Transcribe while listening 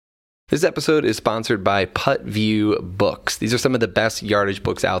This episode is sponsored by PuttView Books. These are some of the best yardage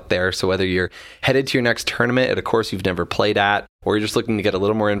books out there. So whether you're headed to your next tournament at a course you've never played at, or you're just looking to get a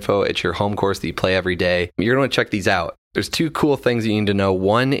little more info at your home course that you play every day, you're going to want to check these out. There's two cool things you need to know.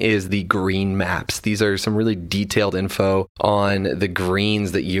 One is the green maps. These are some really detailed info on the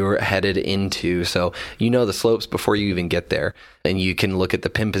greens that you're headed into. So you know the slopes before you even get there. And you can look at the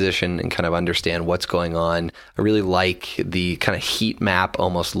pin position and kind of understand what's going on. I really like the kind of heat map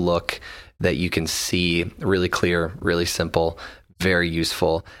almost look that you can see. Really clear, really simple. Very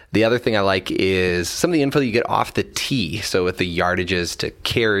useful. The other thing I like is some of the info that you get off the tee. So with the yardages to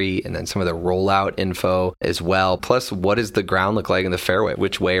carry and then some of the rollout info as well. Plus, what does the ground look like in the fairway?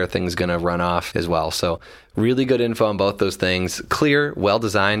 Which way are things going to run off as well? So really good info on both those things. Clear, well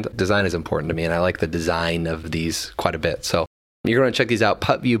designed. Design is important to me, and I like the design of these quite a bit. So you're going to check these out,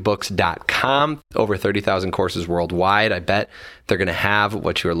 putviewbooks.com. Over 30,000 courses worldwide. I bet they're going to have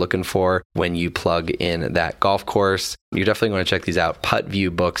what you're looking for when you plug in that golf course. You're definitely going to check these out,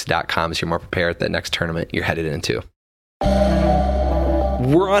 putviewbooks.com, so you're more prepared at the next tournament you're headed into.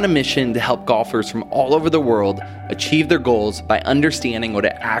 We're on a mission to help golfers from all over the world achieve their goals by understanding what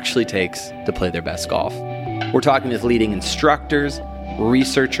it actually takes to play their best golf. We're talking with leading instructors,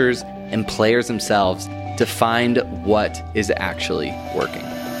 researchers, and players themselves to find what is actually working.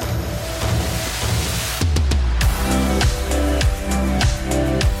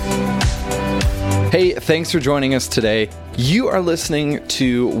 Hey, thanks for joining us today. You are listening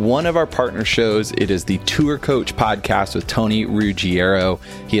to one of our partner shows. It is the Tour Coach Podcast with Tony Ruggiero.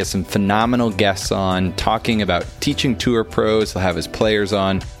 He has some phenomenal guests on talking about teaching tour pros. He'll have his players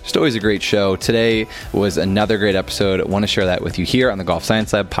on. Just always a great show. Today was another great episode. I want to share that with you here on the Golf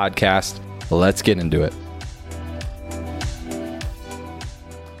Science Lab podcast. Let's get into it.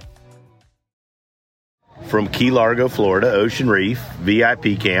 From Key Largo, Florida, Ocean Reef,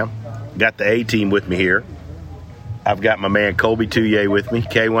 VIP camp. Got the A-team with me here. I've got my man Colby Touye with me,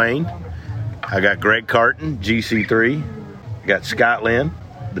 K. Wayne. I got Greg Carton, GC3. I got Scott Lynn,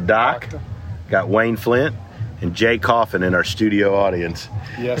 the Doc. Got Wayne Flint and Jay Coffin in our studio audience.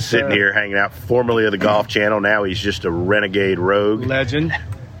 Yes, sitting here hanging out, formerly of the Golf Channel. Now he's just a renegade rogue. Legend.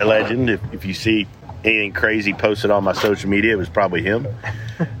 A legend. If you see anything crazy posted on my social media, it was probably him.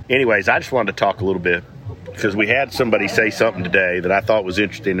 Anyways, I just wanted to talk a little bit because we had somebody say something today that I thought was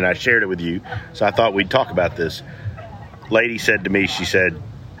interesting, and I shared it with you, so I thought we'd talk about this. Lady said to me, she said,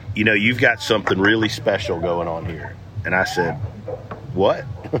 you know, you've got something really special going on here. And I said, what?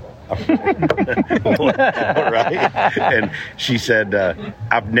 Right? And she said,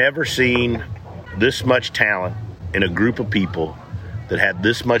 I've never seen this much talent in a group of people that had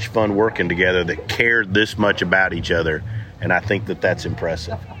this much fun working together, that cared this much about each other, and I think that that's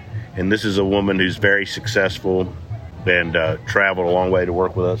impressive. And this is a woman who's very successful and traveled a long way to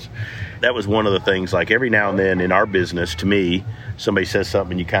work with us. That was one of the things, like every now and then in our business, to me, somebody says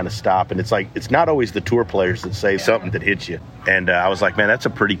something and you kind of stop, and it's like, it's not always the tour players that say something that hits you. And I was like, man, that's a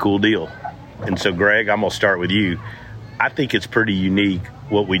pretty cool deal. And so, Greg, I'm going to start with you. I think it's pretty unique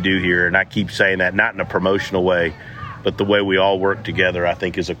what we do here, and I keep saying that, not in a promotional way, but the way we all work together, I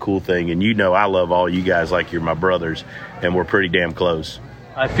think, is a cool thing. And you know I love all you guys like you're my brothers, and we're pretty damn close.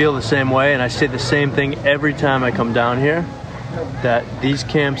 I feel the same way, and I say the same thing every time I come down here, that these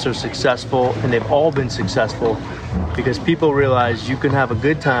camps are successful, and they've all been successful because people realize you can have a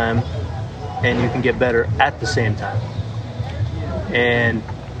good time and you can get better at the same time. And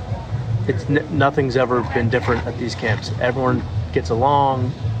it's nothing's ever been different at these camps. Everyone gets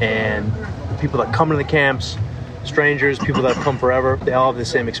along, and the people that come to the camps, strangers, people that have come forever, they all have the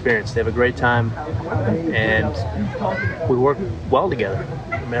same experience. They have a great time, and we work well together.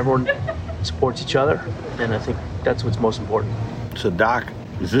 I mean, everyone supports each other, and I think that's what's most important. So, Doc,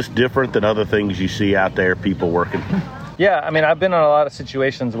 is this different than other things you see out there, people working? Yeah, I mean, I've been in a lot of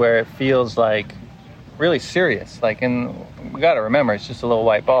situations where it feels like really serious. Like, and we got to remember, it's just a little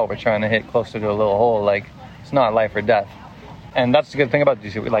white ball we're trying to hit closer to a little hole. Like, it's not life or death. And that's the good thing about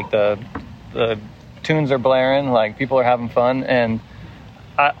DC. Like, the tunes are blaring, like people are having fun, and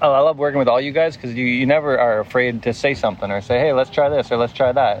I love working with all you guys because you never are afraid to say something or say, hey, let's try this or let's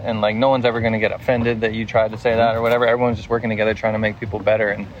try that, and like no one's ever going to get offended that you tried to say that or whatever. Everyone's just working together trying to make people better,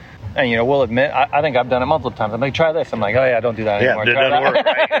 and you know, we'll admit, I think I've done it multiple times. I'm like, try this. I'm like, oh yeah, don't do that anymore. Yeah, it doesn't work,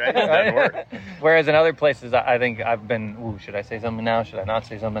 right? It doesn't work. Whereas in other places, I think I've been, ooh, should I say something now? Should I not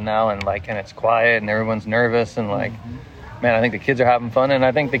say something now? And like, and it's quiet and everyone's nervous and like, man, I think the kids are having fun, and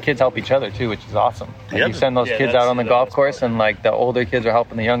I think the kids help each other too, which is awesome. Like, Yep. you send those kids out on the golf course, and like the older kids are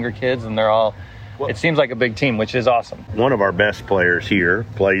helping the younger kids, and they're all. It seems like a big team, which is awesome. One of our best players here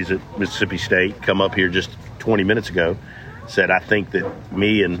plays at Mississippi State. Come up here just 20 minutes ago. said, I think that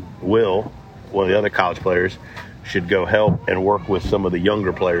me and Will, one of the other college players, should go help and work with some of the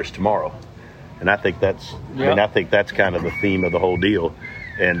younger players tomorrow. And I think that's I think that's kind of the theme of the whole deal.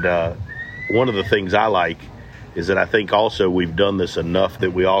 And one of the things I like is that I think also we've done this enough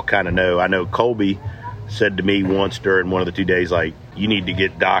that we all kind of know. I know Colby said to me once during one of the 2 days, like, you need to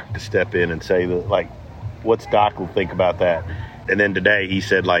get Doc to step in and say that, like, what's Doc will think about that? And then today he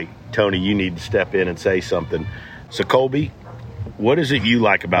said, like, Tony, you need to step in and say something. So Colby, what is it you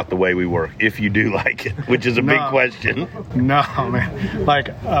like about the way we work, if you do like it, which is a big question? No, man. Like,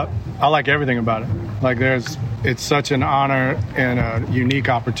 I like everything about it. Like, it's such an honor and a unique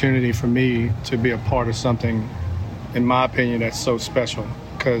opportunity for me to be a part of something, in my opinion, that's so special.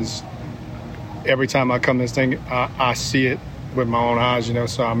 Because every time I come to this thing, I see it with my own eyes,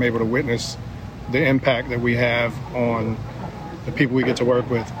 so I'm able to witness the impact that we have on the people we get to work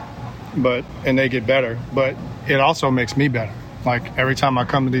with. And they get better. But it also makes me better. Like, every time I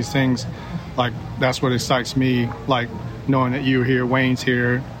come to these things, like, that's what excites me, like, knowing that you're here, Wayne's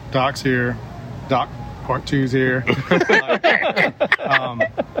here, Doc's here, Doc Part 2's here.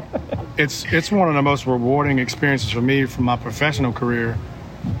 It's one of the most rewarding experiences for me from my professional career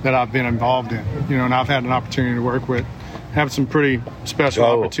that I've been involved in. And I've had an opportunity to work with, have some pretty special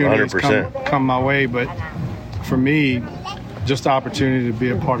opportunities come my way. But for me, just the opportunity to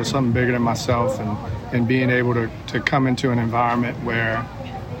be a part of something bigger than myself and being able to come into an environment where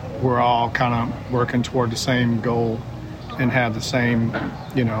we're all kind of working toward the same goal and have the same,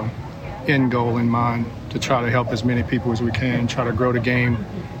 end goal in mind, to try to help as many people as we can, try to grow the game,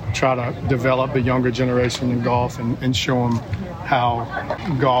 try to develop the younger generation in golf and show them how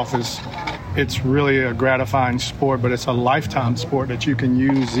golf it's really a gratifying sport, but it's a lifetime sport that you can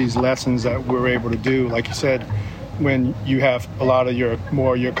use these lessons that we're able to do. Like you said, when you have a lot of your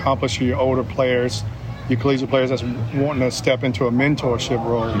accomplished, your older players, your collegiate players that's wanting to step into a mentorship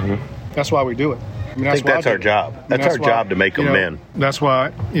role, that's why we do it. I think that's our job. That's our job, to make them men. That's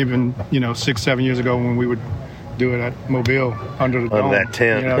why even 6-7 years ago when we would do it at Mobile under the dome, under that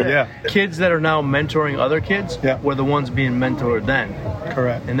tent. Kids that are now mentoring other kids were the ones being mentored then.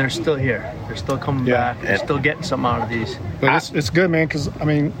 Correct. And they're still here. They're still coming back. They're still getting something out of these. But it's good, man, because,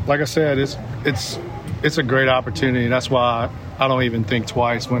 like I said, it's a great opportunity. That's why I don't even think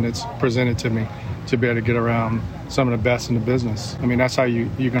twice when it's presented to me, to be able to get around some of the best in the business. That's how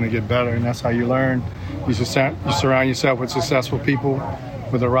you're going to get better, and that's how you learn. You surround yourself with successful people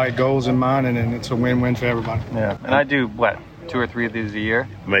with the right goals in mind, and then it's a win-win for everybody. Yeah, and I do, 2 or 3 of these a year?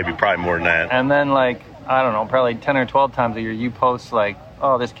 Maybe probably more than that. And then, I don't know, probably 10 or 12 times a year, you post,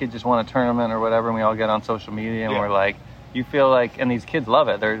 oh, this kid just won a tournament or whatever, and we all get on social media, and we're like, you feel like, and these kids love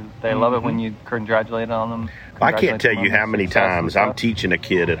it. They love it when you congratulate on them. I can't tell you how many times I'm teaching a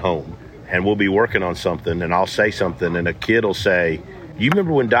kid at home, and we'll be working on something, and I'll say something, and a kid will say, you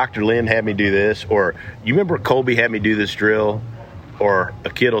remember when Dr. Lynn had me do this? Or, you remember Colby had me do this drill? Or a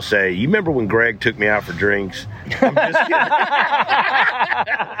kid will say, you remember when Greg took me out for drinks? I'm just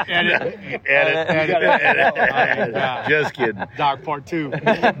kidding. Edit. Just kidding. Doc Part 2.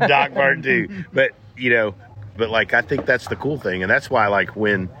 Doc Part 2. But, I think that's the cool thing. And that's why,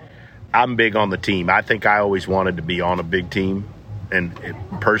 when I'm big on the team, I think I always wanted to be on a big team, and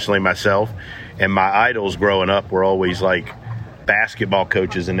personally myself. And my idols growing up were always, basketball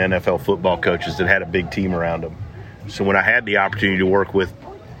coaches and NFL football coaches that had a big team around them. So when I had the opportunity to work with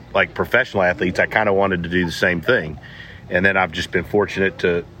professional athletes, I kind of wanted to do the same thing. And then I've just been fortunate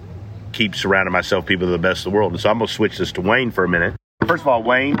to keep surrounding myself with people that are the best in the world. And so I'm going to switch this to Wayne for a minute. First of all,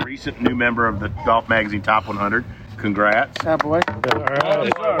 Wayne, recent new member of the Golf Magazine Top 100. Congrats. Yeah, boy.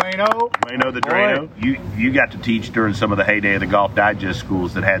 Wayno the Drano. You got to teach during some of the heyday of the Golf Digest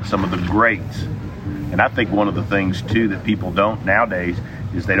schools that had some of the greats. And I think one of the things, too, that people don't nowadays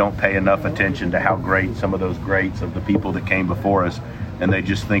is they don't pay enough attention to how great some of those greats of the people that came before us, and they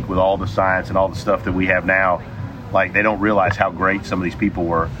just think with all the science and all the stuff that we have now, they don't realize how great some of these people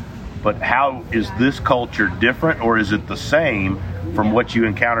were. But how is this culture different, or is it the same from what you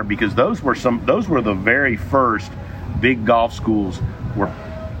encountered? Because those were the very first big golf schools where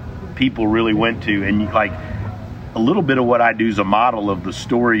people really went to, and a little bit of what I do is a model of the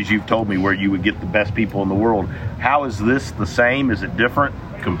stories you've told me where you would get the best people in the world. How is this the same? Is it different?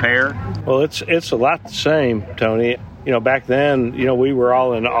 Compare? Well, it's a lot the same, Tony. Back then, we were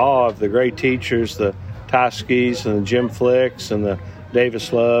all in awe of the great teachers, the Toskis and the Jim Flicks and the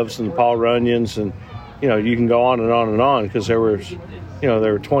Davis Loves and the Paul Runyons, and you can go on and on and on, because there were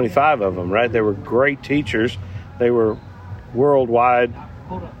 25 of them, right? They were great teachers. They were worldwide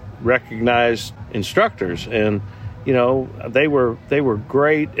recognized instructors, and you know, they were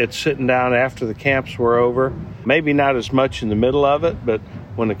great at sitting down after the camps were over. Maybe not as much in the middle of it, but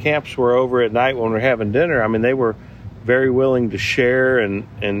when the camps were over at night when we're having dinner, I mean, they were very willing to share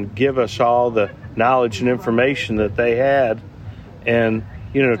and give us all the knowledge and information that they had, and,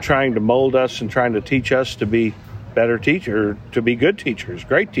 you know, trying to mold us and trying to teach us to be better teachers, to be good teachers,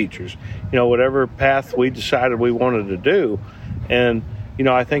 great teachers, you know, whatever path we decided we wanted to do. And, you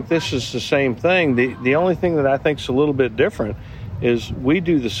know, I think this is the same thing. The only thing that I think is a little bit different is we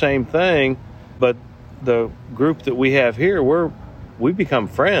do the same thing, but the group that we have here, we become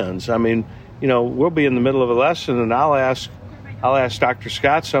friends. I mean, you know, we'll be in the middle of a lesson and I'll ask Dr.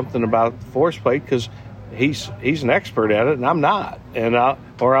 Scott something about the force plate because he's an expert at it and I'm not. And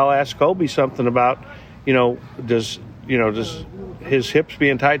I'll ask Colby something about, you know, does his hips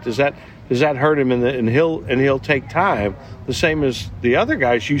being tight, does that hurt him? And he'll take time, the same as the other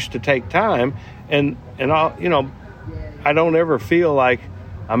guys used to take time. And I'll, you know, I don't ever feel like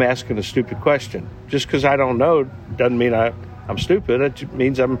I'm asking a stupid question. Just because I don't know doesn't mean I'm stupid. It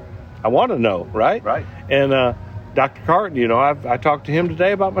means I want to know, right? Right. And Dr. Carton, you know, I talked to him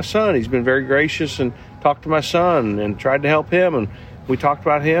today about my son. He's been very gracious and talked to my son and tried to help him. And we talked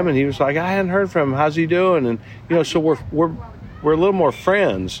about him, and he was like, I hadn't heard from him. How's he doing? And, you know, so we're a little more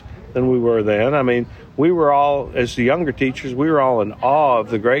friends than we were then. I mean, we were all, as the younger teachers, we were all in awe of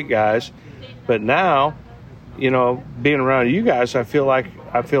the great guys. But now, you know, being around you guys, I feel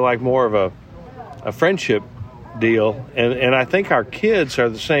like more of a friendship deal. And I think our kids are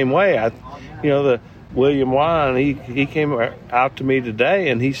the same way. The William Wan, he came out to me today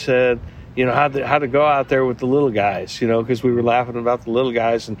and he said, you know, how to go out there with the little guys, you know, because we were laughing about the little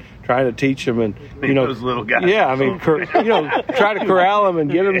guys and trying to teach them, and you know, those little guys. Yeah, I mean, you know, try to corral them and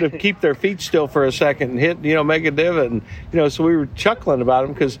get them to keep their feet still for a second and hit, you know, make a divot, and you know, so we were chuckling about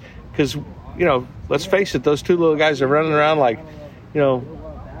them because you know, let's face it, those two little guys are running around like, you know,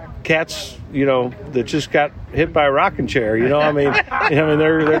 cats, you know, that just got hit by a rocking chair. You know, I mean,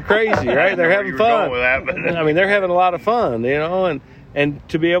 they're crazy, right? They're having fun. I mean, they're having a lot of fun, you know, and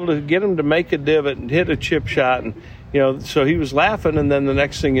to be able to get him to make a divot and hit a chip shot, and you know, so he was laughing, and then the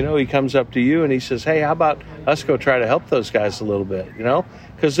next thing you know, he comes up to you and he says, hey, how about us go try to help those guys a little bit, you know,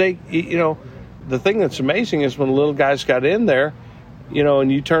 because they, you know, the thing that's amazing is when the little guys got in there, you know, and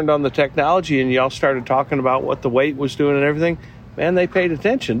you turned on the technology and y'all started talking about what the weight was doing and everything, man, they paid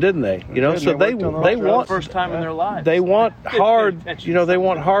attention, didn't they? You know, so they want, first time in their lives. They want hard, you know, they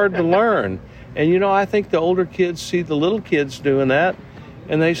want hard to learn. And, you know, I think the older kids see the little kids doing that,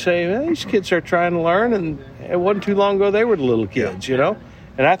 and they say, well, these kids are trying to learn, and it wasn't too long ago they were the little kids, you know?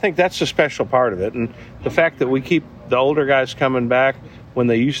 And I think that's a special part of it. And the fact that we keep the older guys coming back when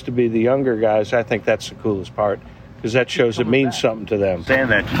they used to be the younger guys, I think that's the coolest part, because that shows it means something to them. Saying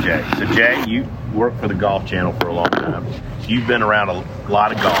that to Jay. So, Jay, you worked for the Golf Channel for a long time. So you've been around a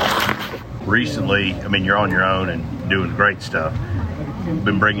lot of golf. Recently, I mean, you're on your own and doing great stuff. You've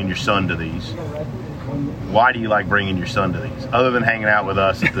been bringing your son to these. Why do you like bringing your son to these, other than hanging out with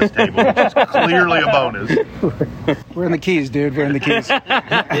us at this table, which is clearly a bonus? We're in the Keys, dude. We're in the Keys.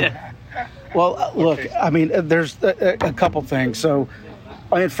 Well, look, I mean, there's a couple things. So,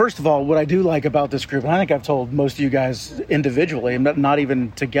 I mean, first of all, what I do like about this group, and I think I've told most of you guys individually, not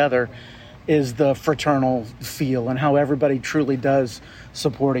even together, is the fraternal feel and how everybody truly does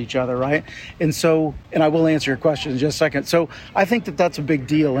support each other, right? And so, and I will answer your question in just a second. So I think that that's a big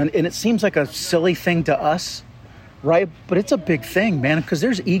deal. And it seems like a silly thing to us, right? But it's a big thing, man, because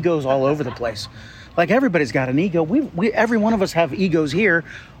there's egos all over the place. Like, everybody's got an ego. We every one of us have egos here,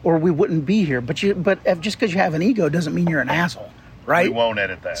 or we wouldn't be here. But just because you have an ego doesn't mean you're an asshole. Right? We won't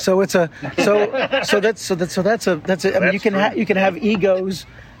edit that. So it's that's I mean, you can have egos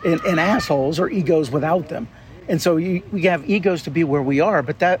and assholes, or egos without them, and so we have egos to be where we are.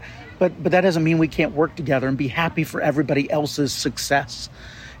 But that doesn't mean we can't work together and be happy for everybody else's success,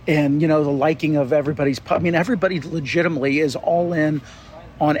 and you know, the liking of everybody's. I mean, everybody legitimately is all in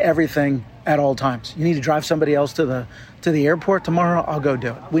on everything at all times. You need to drive somebody else to the airport tomorrow, I'll go do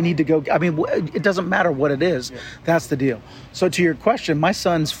it. We need to go. I mean, it doesn't matter what it is. That's the deal. So to your question, my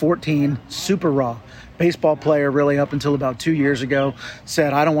son's 14, super raw. Baseball player really up until about 2 years ago.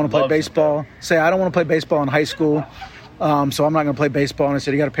 Said, I don't want to play baseball. I don't want to play baseball in high school, so I'm not going to play baseball. And I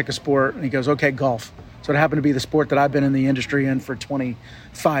said, you got to pick a sport. And he goes, okay, golf. So it happened to be the sport that I've been in the industry in for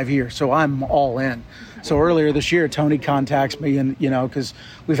 25 years. So I'm all in. So earlier this year, Tony contacts me, and, you know, because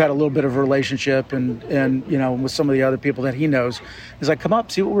we've had a little bit of a relationship and, you know, with some of the other people that he knows. He's like, come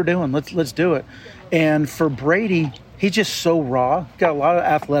up, see what we're doing. Let's do it. And for Brady, he's just so raw. Got a lot of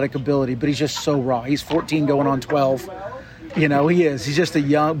athletic ability, but he's just so raw. He's 14 going on 12. You know, he is. He's just a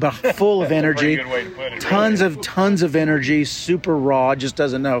young, but full of energy. Good way to put it, Tons of energy, super raw, just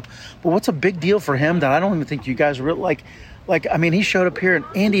doesn't know. But what's a big deal for him that I don't even think you guys really like, I mean, he showed up here and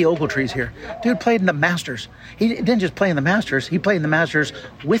Andy Ogletree's here. Dude played in the Masters. He didn't just play in the Masters. He played in the Masters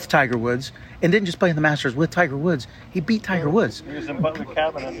with Tiger Woods and didn't just play in the Masters with Tiger Woods. He beat Tiger Woods. He was in Butler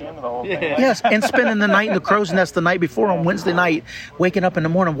Cabin at the end of the whole thing. Yes, and spending the night in the crow's nest the night before on Wednesday night, waking up in the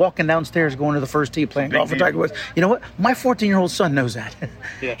morning, walking downstairs, going to the first tee, playing golf with Tiger Woods. You know what? My 14-year-old son knows that.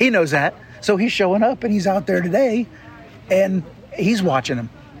 Yeah. He knows that. So he's showing up and he's out there today and he's watching him.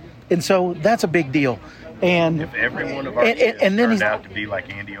 And so that's a big deal. And if every one of our kids turned out to be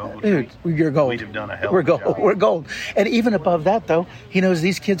like Andy Ogletree, dude, you're gold. We'd have done a hell of a job. We're gold. And even above that, though, he knows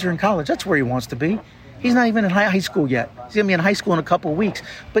these kids are in college. That's where he wants to be. He's not even in high school yet. He's going to be in high school in a couple of weeks.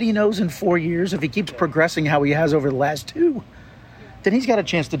 But he knows in 4 years, if he keeps progressing how he has over the last 2, then he's got a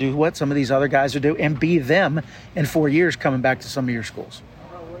chance to do what some of these other guys are doing and be them in 4 years coming back to some of your schools.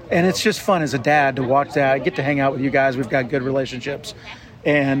 And it's just fun as a dad to watch that. I get to hang out with you guys. We've got good relationships.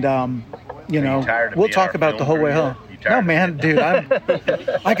 And, you know, we'll talk about the whole way home. No, man, dude,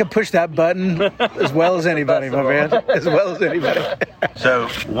 I can push that button as well as anybody, my man, as well as anybody. So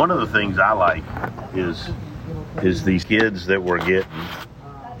one of the things I like is these kids that we're getting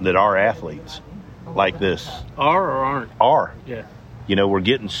that are athletes like this. Are or aren't? Are. Yeah. You know, we're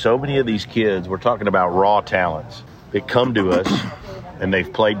getting so many of these kids. We're talking about raw talents that come to us and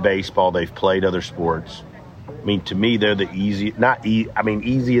they've played baseball, they've played other sports. I mean, to me, they're the easy,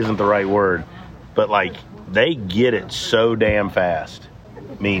 easy isn't the right word, but like they get it so damn fast.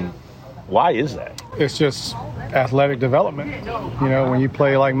 I mean, why is that? It's just athletic development. You know, when you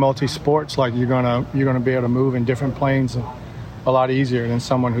play like multi-sports, like you're gonna be able to move in different planes a lot easier than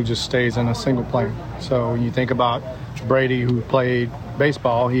someone who just stays in a single plane. So when you think about Brady, who played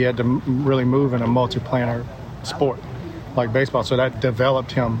baseball, he had to really move in a multi-planar sport like baseball. So that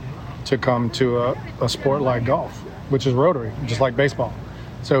developed him to come to a sport like golf, which is rotary, just like baseball.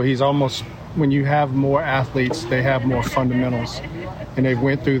 So he's almost, when you have more athletes, they have more fundamentals, and they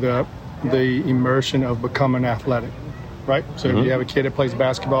went through the immersion of becoming athletic, right? So if you have a kid that plays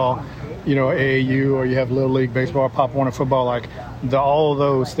basketball, you know, AAU, or you have Little League baseball, Pop Warner football, like all of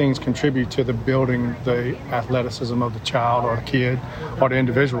those things contribute to the building the athleticism of the child or the kid or the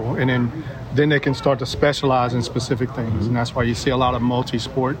individual. And then they can start to specialize in specific things. And that's why you see a lot of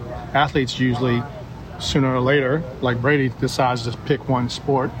multi-sport athletes usually sooner or later, like Brady, decides to pick one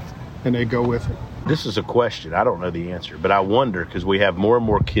sport and they go with it. This is a question. I don't know the answer, but I wonder, because we have more and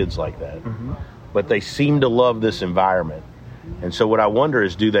more kids like that, but they seem to love this environment. And so what I wonder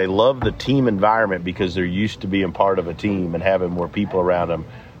is, do they love the team environment because they're used to being part of a team and having more people around them,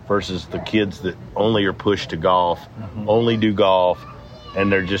 versus the kids that only are pushed to golf, only do golf,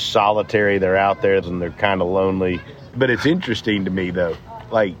 and they're just solitary, they're out there and they're kind of lonely. But it's interesting to me, though,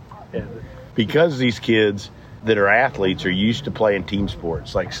 like, because these kids that are athletes are used to playing team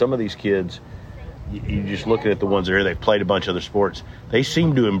sports, like some of these kids, you just looking at the ones that are here, they've played a bunch of other sports, they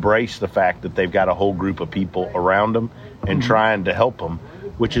seem to embrace the fact that they've got a whole group of people around them and trying to help them,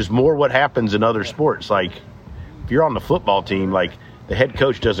 which is more what happens in other sports. Like, if you're on the football team, like, the head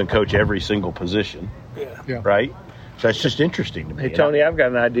coach doesn't coach every single position, right? So it's just interesting to me. Hey, Tony, I've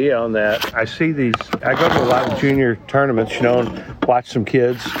got an idea on that. I see these, I go to a lot of junior tournaments, you know, and watch some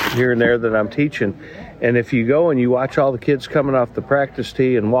kids here and there that I'm teaching. And if you go and you watch all the kids coming off the practice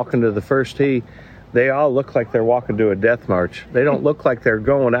tee and walking to the first tee, they all look like they're walking to a death march. They don't look like they're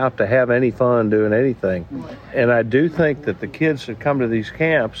going out to have any fun doing anything. And I do think that the kids that come to these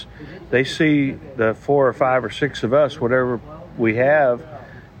camps, they see the 4 or 5 or 6 of us, whatever we have,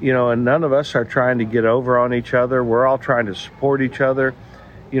 you know, and none of us are trying to get over on each other. We're all trying to support each other.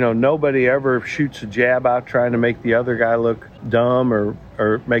 You know, nobody ever shoots a jab out trying to make the other guy look dumb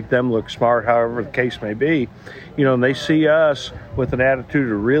or make them look smart, however the case may be. You know, and they see us with an attitude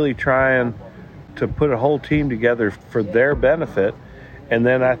of really trying to put a whole team together for their benefit. And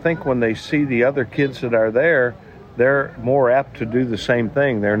then I think when they see the other kids that are there, they're more apt to do the same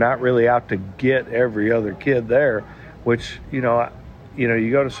thing. They're not really out to get every other kid there, which, you know,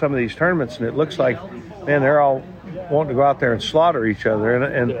 you go to some of these tournaments and it looks like, man, they're all wanting to go out there and slaughter each other.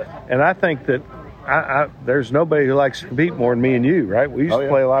 And I think that there's nobody who likes to compete more than me and you, right? We used to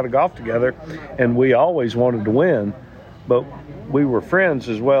play a lot of golf together, and we always wanted to win, but we were friends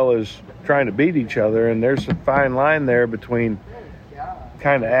as well as trying to beat each other. And there's a fine line there between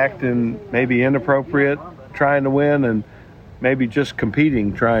kind of acting maybe inappropriate, trying to win, and maybe just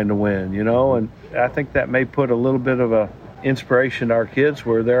competing, trying to win, you know? And I think that may put a little bit of a inspiration to our kids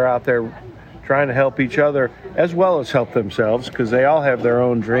where they're out there trying to help each other as well as help themselves, because they all have their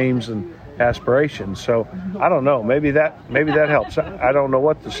own dreams and aspirations. So I don't know. Maybe that helps. I don't know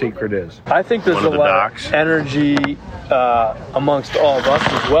what the secret is. I think there's a lot of energy amongst all of us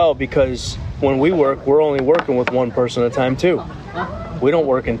as well, because when we work, we're only working with one person at a time too. We don't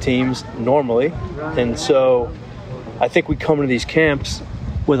work in teams normally, and so I think we come into these camps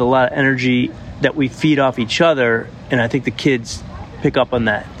with a lot of energy that we feed off each other, and I think the kids pick up on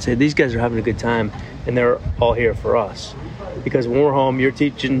that. Say, these guys are having a good time, and they're all here for us. Because when we're home, you're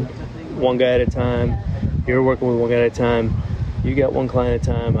teaching one guy at a time, you're working with one guy at a time, you got one client at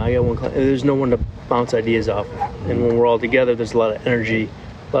a time, I got one client. There's no one to bounce ideas off of. And when we're all together, there's a lot of energy,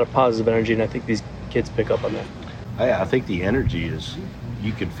 a lot of positive energy, and I think these kids pick up on that. I think the energy is,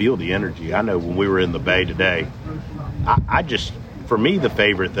 you can feel the energy. I know when we were in the Bay today, I just, for me, the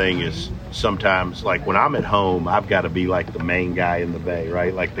favorite thing is sometimes, like when I'm at home, I've got to be like the main guy in the Bay,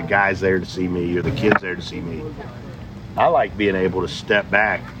 right? Like the guy's there to see me or the kid's there to see me. I like being able to step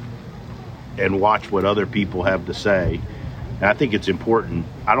back and watch what other people have to say. And I think it's important.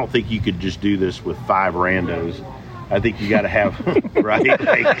 I don't think you could just do this with 5 randos. I think you got to have, right?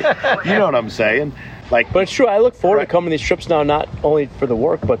 Like, you know what I'm saying? Like, but it's true. I look forward to coming to these trips now, not only for the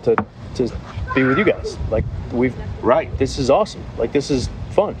work, but to be with you guys. Like this is awesome. Like, this is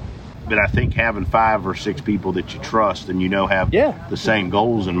fun. But I think having 5 or 6 people that you trust and you know have the same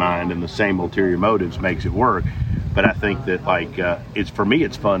goals in mind and the same ulterior motives makes it work. But I think that, like, it's, for me,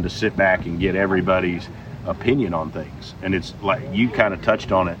 it's fun to sit back and get everybody's opinion on things. And it's like, you kind of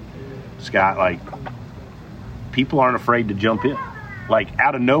touched on it, Scott, like, people aren't afraid to jump in. Like,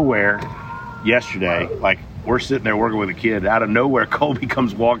 out of nowhere yesterday, like, we're sitting there working with a kid, out of nowhere Colby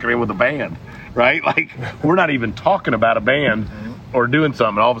comes walking in with a band, right? Like, we're not even talking about a band or doing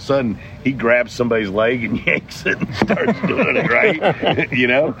something. All of a sudden, he grabs somebody's leg and yanks it and starts doing it, right? You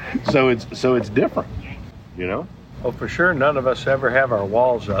know? So it's different, you know? Well, for sure, none of us ever have our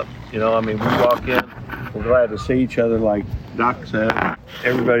walls up. You know, I mean, we walk in, we're glad to see each other, like Doc said.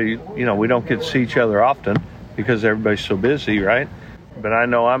 Everybody, you know, we don't get to see each other often because everybody's so busy, right? But I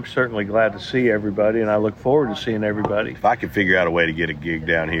know I'm certainly glad to see everybody, and I look forward to seeing everybody. If I could figure out a way to get a gig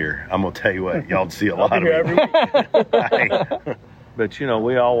down here, I'm going to tell you what, y'all see a lot of me. But, you know,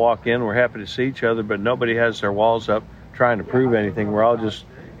 we all walk in, we're happy to see each other, but nobody has their walls up trying to prove anything. We're all just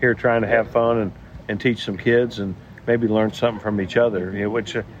here trying to have fun and teach some kids and maybe learn something from each other, you know,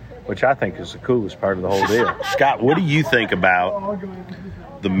 which I think is the coolest part of the whole deal. Scott, what do you think about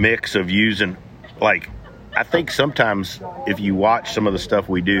the mix of using, like, I think sometimes if you watch some of the stuff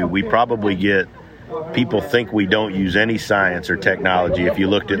we do, we probably get people think we don't use any science or technology if you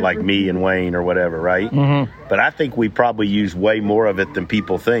looked at like me and Wayne or whatever, right? Mm-hmm. But I think we probably use way more of it than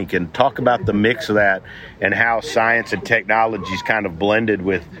people think. And talk about the mix of that and how science and technology is kind of blended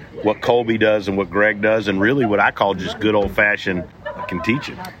with what Colby does and what Greg does, and really what I call just good old-fashioned fucking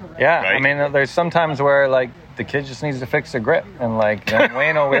teaching. Yeah, right? I mean, there's sometimes where, like, the kid just needs to fix their grip, and, like, then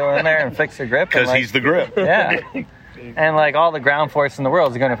Wayne will wheel in there and fix their grip. Because, like, he's the grip. Yeah. And, like, all the ground force in the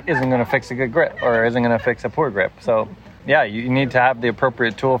world isn't going to fix a good grip or isn't going to fix a poor grip. So, yeah, you need to have the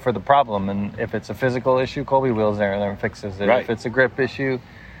appropriate tool for the problem. And if it's a physical issue, Colby wheels there and fixes it. Right. If it's a grip issue,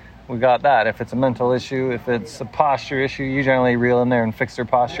 we got that. If it's a mental issue, if it's a posture issue, you generally reel in there and fix their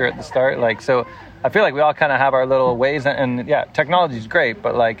posture at the start. Like, so I feel like we all kind of have our little ways. And yeah, technology is great,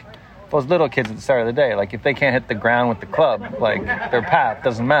 but, like, those little kids at the start of the day, like, if they can't hit the ground with the club, like, their path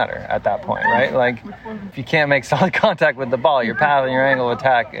doesn't matter at that point, right? Like, if you can't make solid contact with the ball, your path and your angle of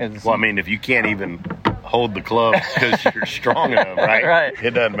attack is... Well, I mean, if you can't even hold the club because you're strong enough, right? Right.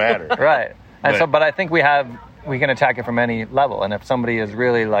 It doesn't matter. Right. And but I think we can attack it from any level. And if somebody is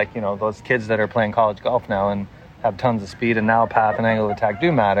really, like, you know, those kids that are playing college golf now and have tons of speed, and now path and angle of attack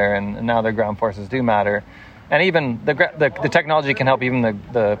do matter, and now their ground forces do matter. And even the technology can help even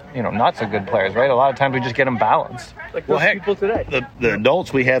the you know, not so good players, right? A lot of times we just get them balanced. Like those people today. The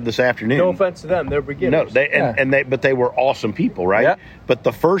adults we had this afternoon. No offense to them, they're beginners. No, but they were awesome people, right? Yeah. But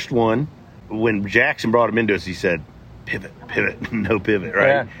the first one, when Jackson brought him into us, he said, pivot, no pivot, right?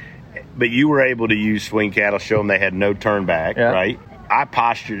 Yeah. But you were able to use swing cattle, show them they had no turn back, right?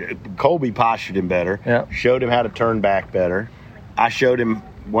 Colby postured him better, showed him how to turn back better.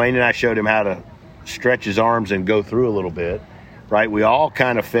 Wayne and I showed him how to stretch his arms and go through a little bit, right? We all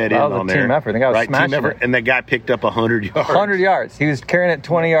kind of fed in on there. Team effort. The guy was smashing it. And that guy picked up 100 yards. 100 yards. He was carrying it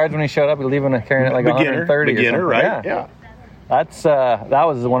 20 yards when he showed up. He was leaving carrying it like 130 beginner, or something. Right? Yeah. That's that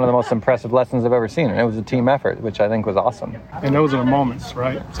was one of the most impressive lessons I've ever seen. And it was a team effort, which I think was awesome. And those are the moments,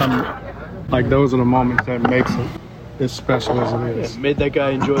 right? Those are the moments that makes it as special as it is. Yeah, made that guy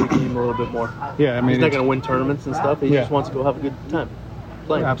enjoy the game a little bit more. Yeah, I mean, he's not going to win tournaments and stuff. He just wants to go have a good time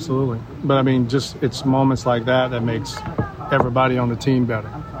playing. Absolutely. But I mean, just it's moments like that makes everybody on the team better.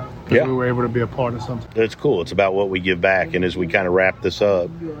 Yeah. We were able to be a part of something. It's cool. It's about what we give back. And as we kind of wrap this up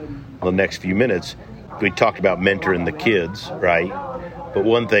the next few minutes, we talked about mentoring the kids, right? But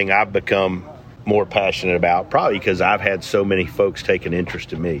one thing I've become more passionate about, probably because I've had so many folks take an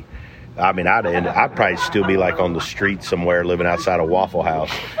interest in me. I mean, I'd probably still be like on the street somewhere living outside a Waffle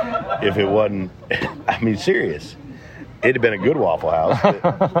House if it wasn't, I mean, serious. It'd have been a good Waffle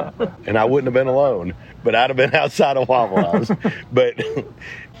House, and I wouldn't have been alone, but I'd have been outside a Waffle House, but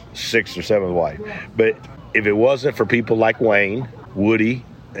 6th or 7th wife. But if it wasn't for people like Wayne, Woody,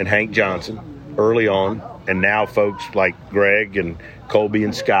 and Hank Johnson early on, and now folks like Greg and Colby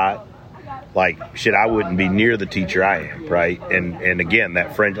and Scott, like, shit, I wouldn't be near the teacher I am, right? And again,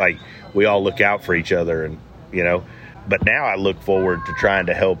 that friend, like, we all look out for each other, and, you know, but now I look forward to trying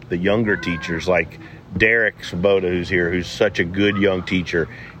to help the younger teachers, like Derek Svoboda, who's here, who's such a good young teacher.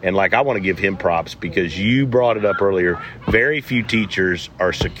 And, like, I want to give him props because you brought it up earlier. Very few teachers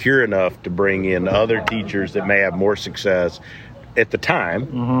are secure enough to bring in other teachers that may have more success at the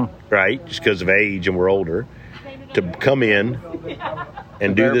time, right, just because of age and we're older, to come in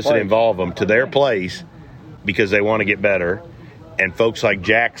and do this and involve them to their place because they want to get better. And folks like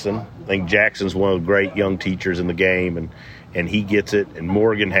Jackson, I think Jackson's one of the great young teachers in the game, and he gets it. And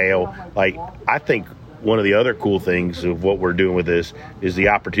Morgan Hale, like, I think one of the other cool things of what we're doing with this is the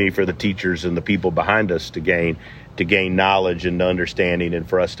opportunity for the teachers and the people behind us to gain knowledge and understanding, and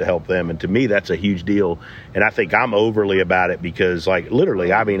for us to help them. And to me, that's a huge deal. And I think I'm overly about it because, like,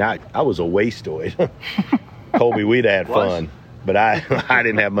 literally, I mean, I was a wastoid. Colby, we'd had fun, but I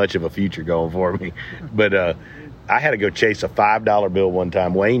didn't have much of a future going for me. But I had to go chase a $5 bill one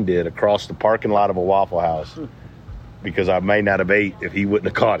time, Wayne did, across the parking lot of a Waffle House because I may not have ate if he wouldn't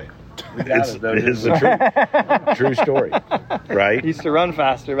have caught it. It's a true story, right? He used to run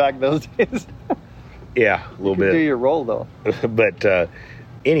faster back those days. Yeah, a little bit. Do your role, though. But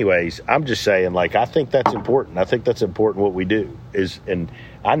anyways, I'm just saying, like, I think that's important. I think that's important what we do and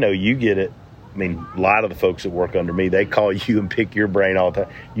I know you get it. I mean, a lot of the folks that work under me, they call you and pick your brain all the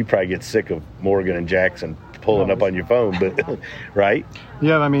time. You probably get sick of Morgan and Jackson pulling up on your phone, but right?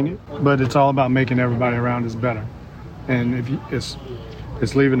 Yeah, I mean, but it's all about making everybody around us better, and it's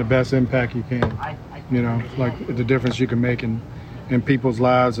leaving the best impact you can. You know, like the difference you can make in people's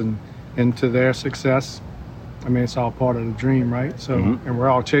lives and to their success. I mean, it's all part of the dream, right? So, and we're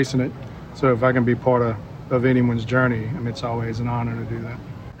all chasing it. So if I can be part of anyone's journey, I mean, it's always an honor to do that.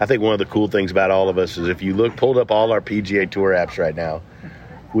 I think one of the cool things about all of us is if you pulled up all our PGA Tour apps right now,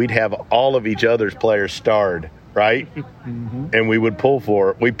 we'd have all of each other's players starred, right? And we pull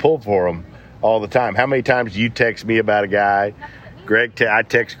for them all the time. How many times do you text me about a guy? I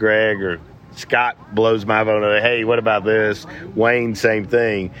text Greg, or Scott blows my phone and hey, what about this? Wayne, same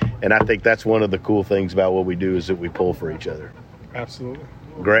thing. And I think that's one of the cool things about what we do is that we pull for each other. Absolutely.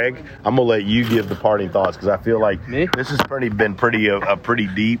 Greg, I'm going to let you give the parting thoughts because I feel like this has been pretty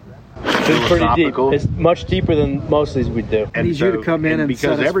deep. It's pretty deep. It's much deeper than most of these we do. I need you to come in and because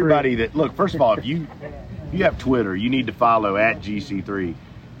set us everybody free. that look, first of all, if you have Twitter, you need to follow @GC3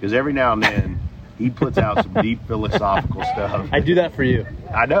 because every now and then he puts out some deep philosophical stuff. I do that for you.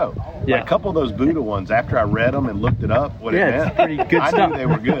 I know. Yeah. Like a couple of those Buddha ones, after I read them and looked it up, what it meant, it's pretty good I stuff. knew they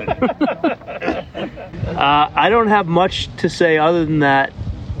were good. I don't have much to say other than that.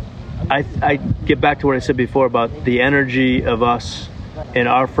 I get back to what I said before about the energy of us and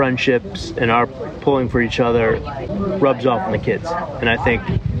our friendships and our pulling for each other rubs off on the kids. And I think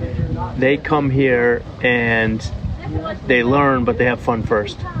they come here and they learn, but they have fun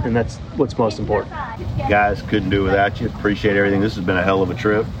first. And that's what's most important. Guys, couldn't do it without you. Appreciate everything. This has been a hell of a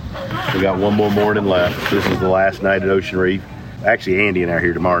trip. We got one more morning left. This is the last night at Ocean Reef. Actually, Andy and I are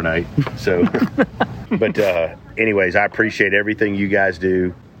here tomorrow night. So, but anyways, I appreciate everything you guys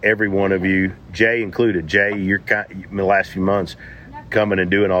do. Every one of you, Jay included. Jay, you're in the last few months coming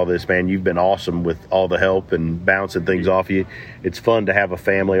and doing all this, man. You've been awesome with all the help and bouncing things off you. It's fun to have a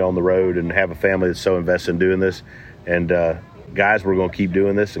family on the road and have a family that's so invested in doing this. And guys, we're going to keep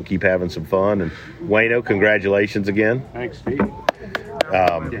doing this and keep having some fun. And Wayno, congratulations again. Thanks, Steve.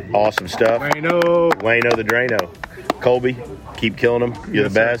 Awesome stuff. Wayno the Drano. Colby, keep killing them. You're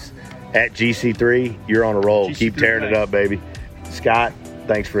the best. @GC3, you're on a roll. GC3 keep tearing it up, baby. Scott,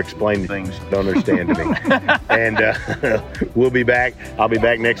 thanks for explaining things you don't understand to me. And we'll be back. I'll be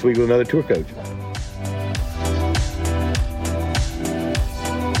back next week with another tour coach.